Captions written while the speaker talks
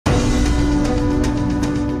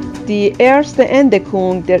ist die erste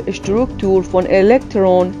Entdeckung der Struktur von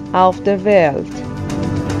Elektron auf der Welt.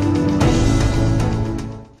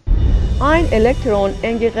 Ein Elektron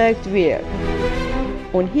angeregt wird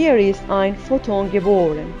und hier ist ein Photon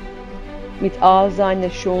geboren, mit all seiner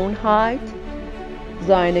Schönheit,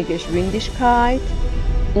 seiner Geschwindigkeit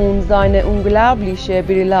und seiner unglaublichen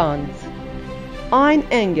Brillanz. Ein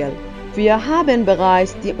Engel. Wir haben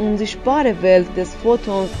bereits die unsichtbare Welt des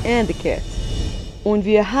Photons entdeckt und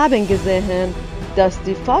wir haben gesehen, dass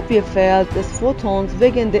das Farbfeld des Photons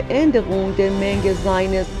wegen der Änderung der Menge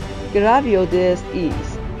seines Graviodes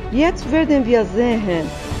ist. Jetzt werden wir sehen,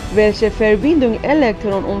 welche Verbindung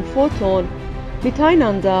Elektron und Photon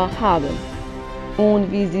miteinander haben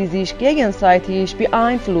und wie sie sich gegenseitig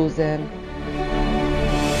beeinflussen.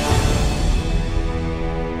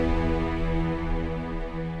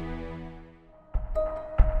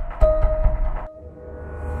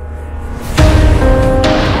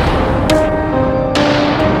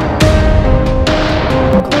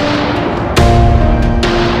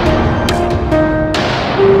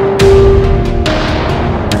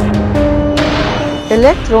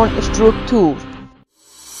 Elektronenstruktur.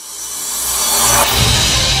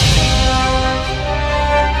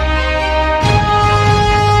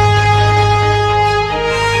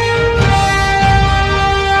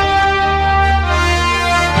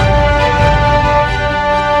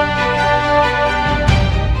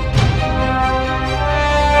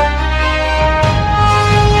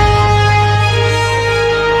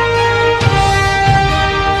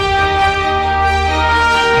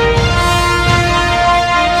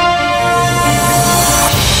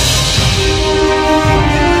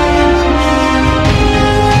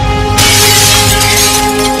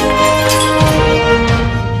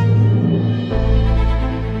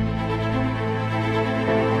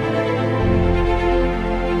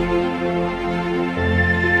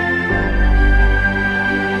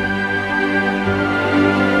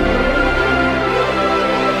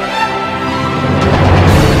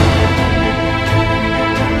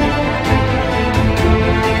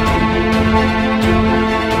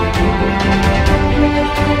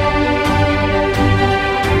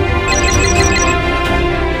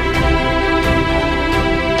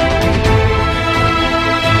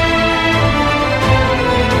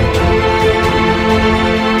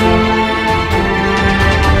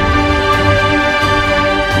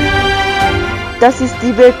 Das ist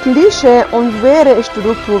die wirkliche und wahre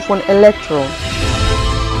Struktur von Elektron.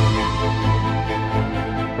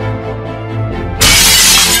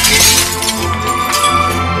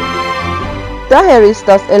 Daher ist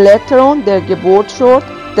das Elektron der Geburtsort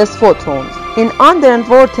des Photons. In anderen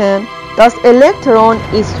Worten, das Elektron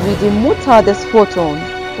ist wie die Mutter des Photons.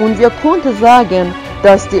 Und wir könnten sagen,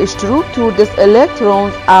 dass die Struktur des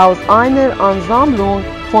Elektrons aus einer Ansammlung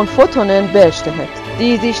von Photonen besteht,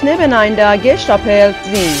 die sich nebeneinander gestapelt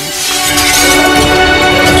sind.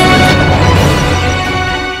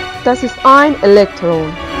 Das ist ein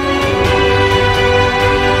Elektron.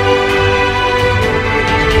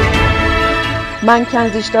 Man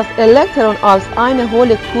kann sich das Elektron als eine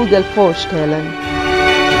hohle Kugel vorstellen.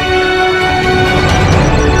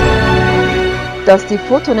 Dass die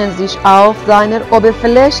Photonen sich auf seiner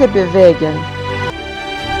Oberfläche bewegen.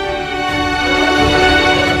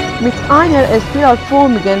 Mit einer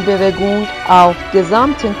spiralförmigen Bewegung auf der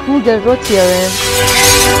gesamten Kugel rotieren.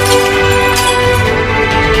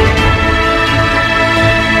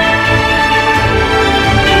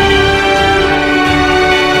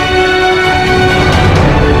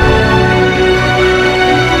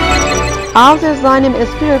 Außer seinen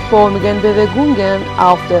spiralförmigen Bewegungen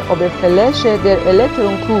auf der Oberfläche der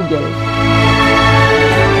Elektronkugel.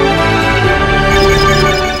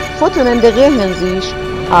 Photonen drehen sich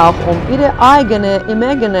auch um ihre eigene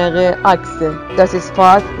imaginäre Achse, das ist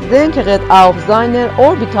fast senkrecht auf seiner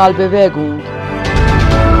Orbitalbewegung.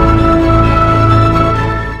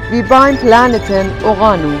 Wie beim Planeten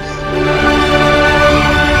Uranus.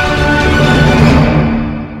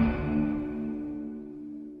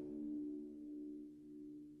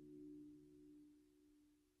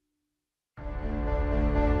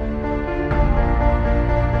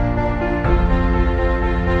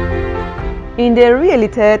 In der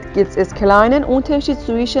Realität gibt es keinen Unterschied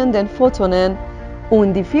zwischen den Photonen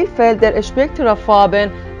und die Vielfalt der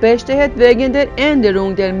Spektrafarben besteht wegen der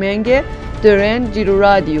Änderung der Menge deren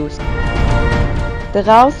Gyroradius.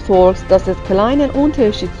 Daraus folgt, dass es keinen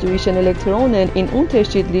Unterschied zwischen Elektronen in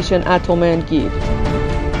unterschiedlichen Atomen gibt.